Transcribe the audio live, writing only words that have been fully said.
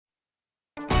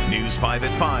News 5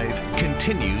 at 5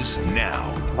 continues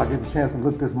now. If I get the chance to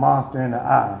look this monster in the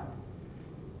eye,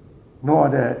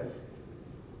 knowing that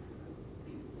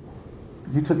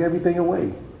you took everything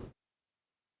away.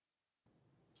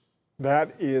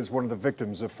 That is one of the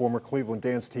victims of former Cleveland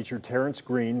dance teacher Terence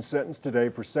Greene, sentenced today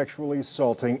for sexually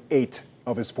assaulting 8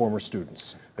 of his former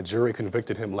students. A jury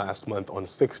convicted him last month on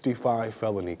 65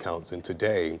 felony counts, and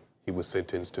today he was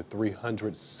sentenced to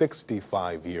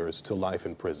 365 years to life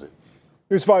in prison.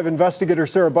 News 5 investigator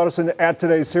Sarah Buttison at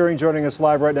today's hearing, joining us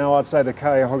live right now outside the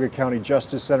Cuyahoga County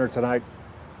Justice Center tonight.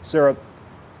 Sarah,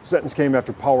 sentence came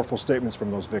after powerful statements from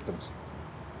those victims.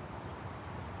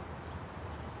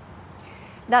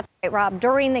 That's right, Rob.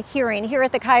 During the hearing here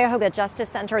at the Cuyahoga Justice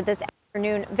Center this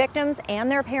afternoon, victims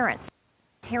and their parents,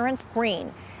 Terence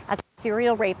Greene as a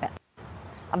serial rapist,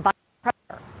 a violent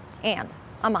predator, and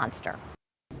a monster.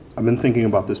 I've been thinking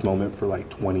about this moment for like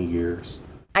 20 years.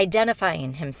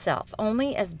 Identifying himself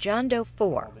only as John Doe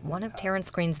 4, one of Terence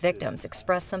Greene's victims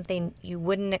expressed something you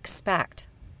wouldn't expect: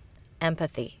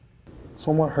 empathy.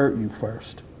 Someone hurt you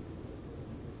first.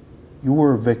 You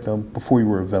were a victim before you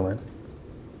were a villain.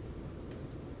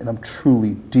 And I'm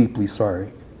truly, deeply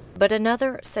sorry. But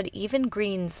another said even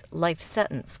Greene's life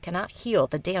sentence cannot heal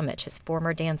the damage his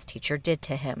former dance teacher did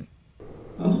to him.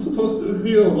 I'm supposed to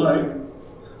feel like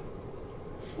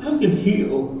I can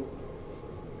heal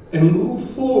and move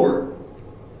forward.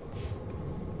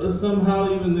 But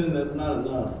somehow, even then, that's not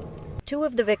enough. 2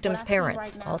 of the victims'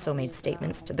 parents also made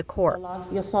statements to the court.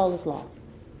 Your soul is lost.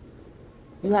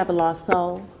 You have a lost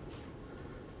soul,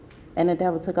 and the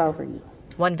devil took over you.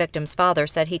 One victim's father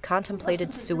said he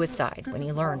contemplated suicide when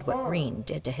he learned what Greene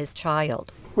did to his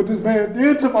child. What this man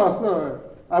did to my son,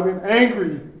 I've been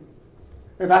angry,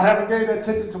 and I haven't gave that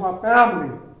attention to my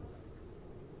family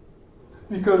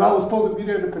because I was supposed to be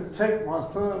there to protect my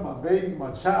son, my baby,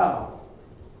 my child,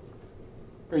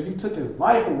 and you took his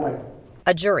life away.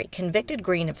 A jury convicted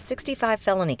Greene of 65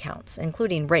 felony counts,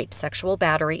 including rape, sexual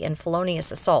battery, and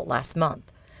felonious assault last month.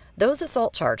 Those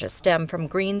assault charges stem from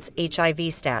Greene's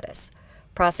HIV status.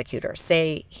 Prosecutors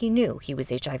say he knew he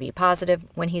was HIV positive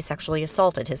when he sexually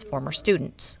assaulted his former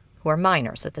students, who were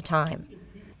minors at the time.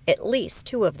 At least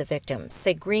 2 of the victims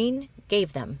say Greene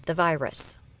gave them the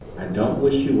virus. I don't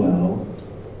wish you well.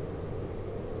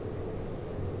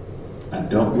 I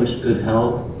don't wish good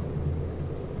health.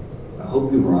 I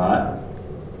hope you rot.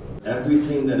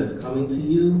 Everything that is coming to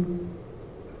you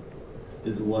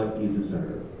is what you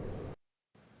deserve.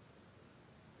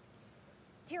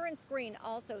 Terence Greene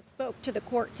also spoke to the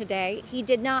court today. He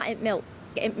did not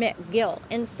admit guilt.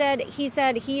 Instead, he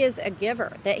said he is a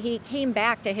giver, that he came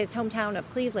back to his hometown of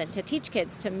Cleveland to teach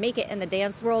kids to make it in the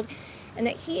dance world, and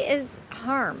that he is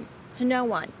harm to no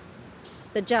one.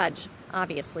 The judge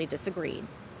obviously disagreed.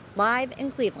 Live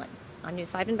in Cleveland, I'm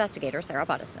News 5 investigator Sarah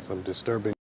Buttison. Some disturbing